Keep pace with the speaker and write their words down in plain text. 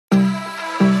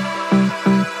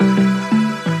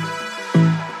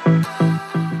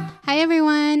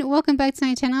back to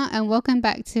my channel and welcome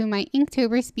back to my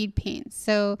Inktober speed paint.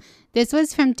 So this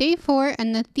was from day 4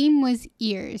 and the theme was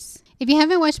ears. If you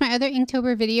haven't watched my other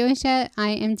Inktober videos yet, I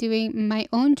am doing my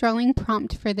own drawing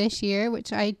prompt for this year,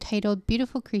 which I titled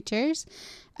Beautiful Creatures.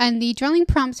 And the drawing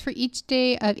prompts for each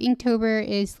day of Inktober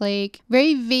is like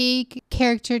very vague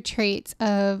character traits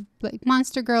of like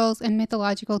monster girls and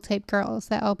mythological type girls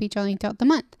that I'll be drawing throughout the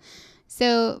month.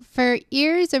 So for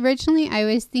ears, originally I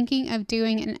was thinking of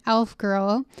doing an elf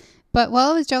girl, but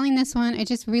while I was drawing this one, I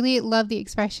just really loved the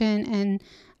expression and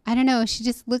I don't know, she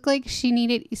just looked like she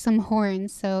needed some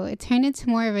horns. So it turned into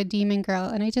more of a demon girl.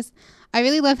 And I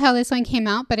really love how this one came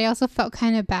out, but I also felt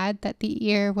kind of bad that the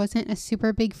ear wasn't a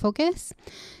super big focus.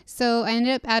 So I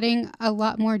ended up adding a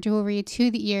lot more jewelry to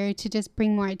the ear to just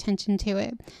bring more attention to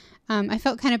it. I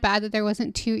felt kind of bad that there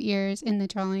wasn't 2 ears in the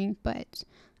drawing, but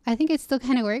I think it still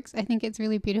kind of works. I think it's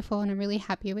really beautiful and I'm really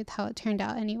happy with how it turned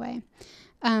out anyway.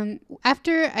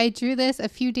 After I drew this a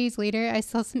few days later, I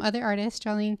saw some other artists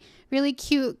drawing really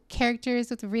cute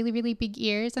characters with really, really big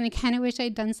ears. And I kind of wish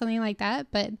I'd done something like that,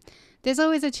 but there's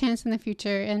always a chance in the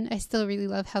future. And I still really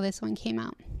love how this one came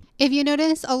out. If you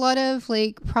notice a lot of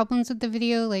like problems with the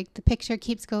video, like the picture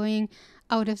keeps going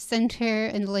out of center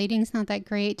and the lighting's not that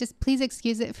great, just please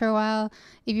excuse it for a while.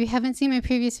 If you haven't seen my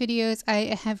previous videos,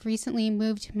 I have recently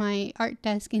moved my art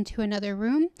desk into another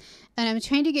room and I'm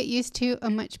trying to get used to a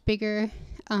much bigger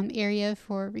area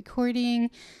for recording,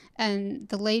 and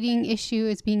the lighting issue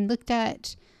is being looked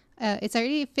at. It's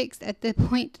already fixed at the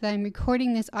point that I'm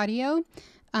recording this audio,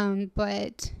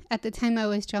 but at the time I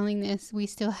was drawing this, we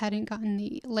still hadn't gotten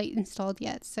the light installed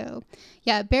yet. So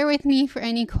yeah, bear with me for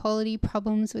any quality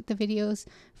problems with the videos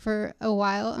for a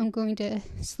while. I'm going to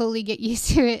slowly get used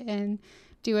to it and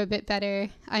do a bit better.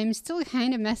 I'm still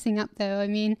kind of messing up though. I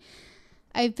mean,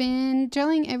 I've been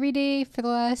drawing every day for the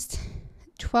last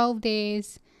 12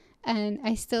 days and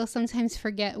I still sometimes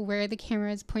forget where the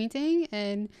camera is pointing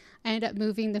and I end up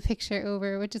moving the picture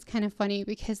over, which is kind of funny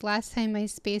because last time my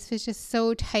space was just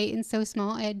so tight and so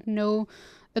small I had no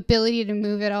ability to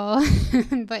move at all.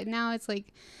 But now it's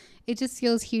like it just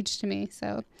feels huge to me.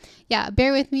 So yeah,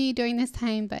 bear with me during this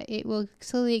time, but it will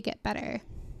slowly get better.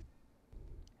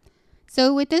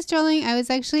 So with this drawing, I was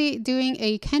actually doing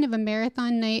a kind of a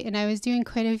marathon night and I was doing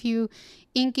quite a few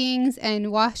inkings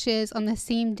and washes on the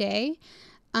same day.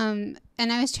 And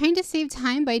I was trying to save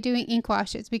time by doing ink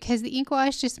washes because the ink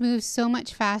wash just moves so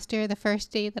much faster the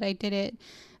first day that I did it.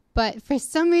 But for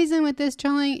some reason with this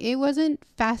drawing, it wasn't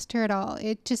faster at all.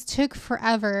 It just took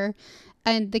forever.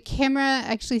 And the camera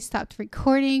actually stopped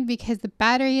recording because the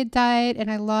battery had died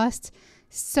and I lost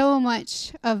so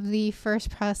much of the first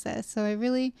process. So I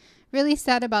really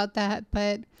sad about that,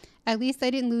 but at least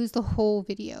I didn't lose the whole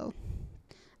video.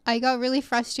 I got really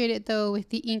frustrated though with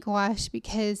the ink wash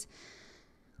because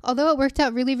although it worked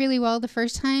out really well the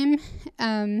first time,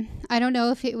 I don't know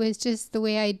if it was just the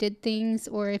way I did things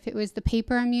or if it was the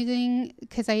paper I'm using,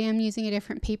 because I am using a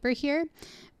different paper here,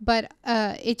 but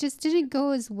it just didn't go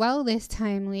as well this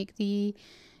time. Like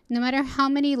no matter how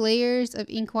many layers of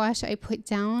ink wash I put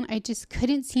down, I just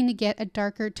couldn't seem to get a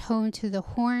darker tone to the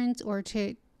horns or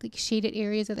to like shaded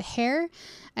areas of the hair.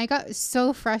 I got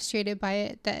so frustrated by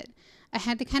it that I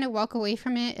had to kind of walk away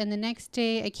from it, and the next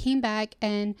day I came back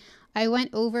and I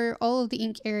went over all of the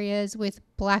ink areas with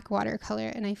black watercolor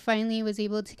and I finally was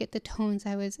able to get the tones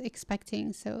I was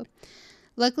expecting. So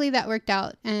luckily that worked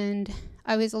out and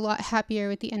I was a lot happier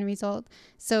with the end result.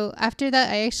 So after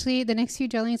that, the next few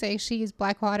drawings, I actually used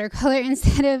black watercolor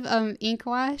instead of ink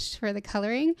wash for the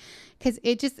coloring because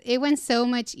it went so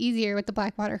much easier with the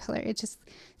black watercolor. It's just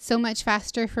so much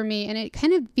faster for me and it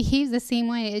kind of behaves the same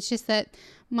way. It's just that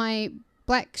my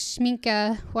black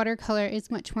Schmincke watercolor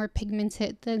is much more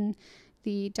pigmented than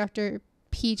the Dr.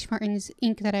 Peach Martin's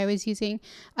ink that I was using.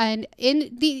 And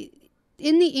in the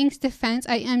ink's defense,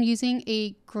 I am using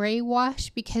a gray wash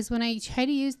because when I try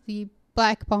to use the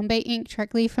black Bombay ink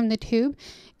directly from the tube,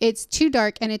 it's too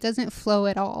dark and it doesn't flow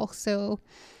at all. So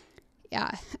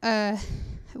yeah,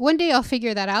 one day I'll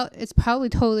figure that out. It's probably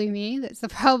totally me that's the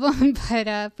problem,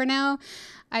 but for now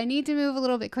I need to move a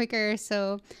little bit quicker,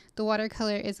 so the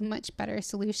watercolor is a much better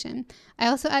solution. I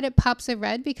also added pops of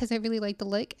red because I really like the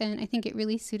look and I think it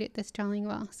really suited this drawing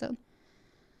well. So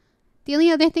the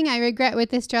only other thing I regret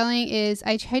with this drawing is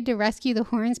I tried to rescue the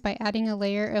horns by adding a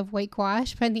layer of white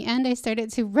gouache, but in the end I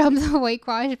started to rub the white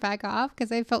gouache back off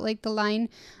because I felt like the line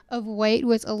of white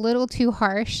was a little too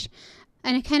harsh.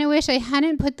 And I kind of wish I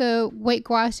hadn't put the white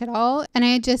gouache at all, and I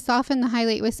had just softened the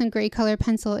highlight with some gray color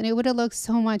pencil, and it would have looked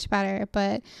so much better.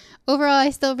 But overall, I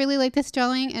still really like this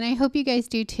drawing, and I hope you guys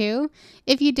do too.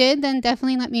 If you did, then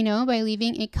definitely let me know by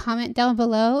leaving a comment down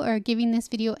below or giving this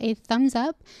video a thumbs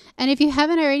up. And if you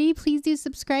haven't already, please do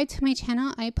subscribe to my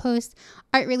channel. I post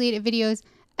art related videos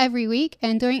every week,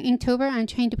 and during Inktober, I'm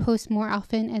trying to post more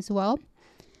often as well.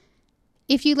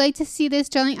 If you'd like to see this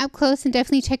drawing up close, then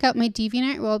definitely check out my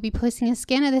DeviantArt, where I'll be posting a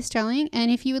scan of this drawing. And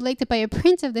if you would like to buy a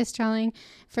print of this drawing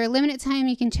for a limited time,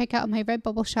 you can check out my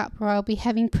Redbubble shop, where I'll be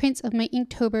having prints of my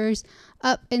Inktobers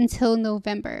up until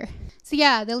November. So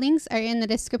yeah, the links are in the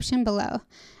description below.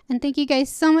 And thank you guys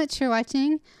so much for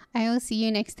watching. I will see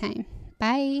you next time.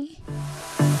 Bye!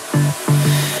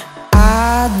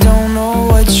 I don't know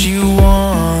what you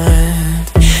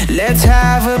want. Let's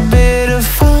have a bit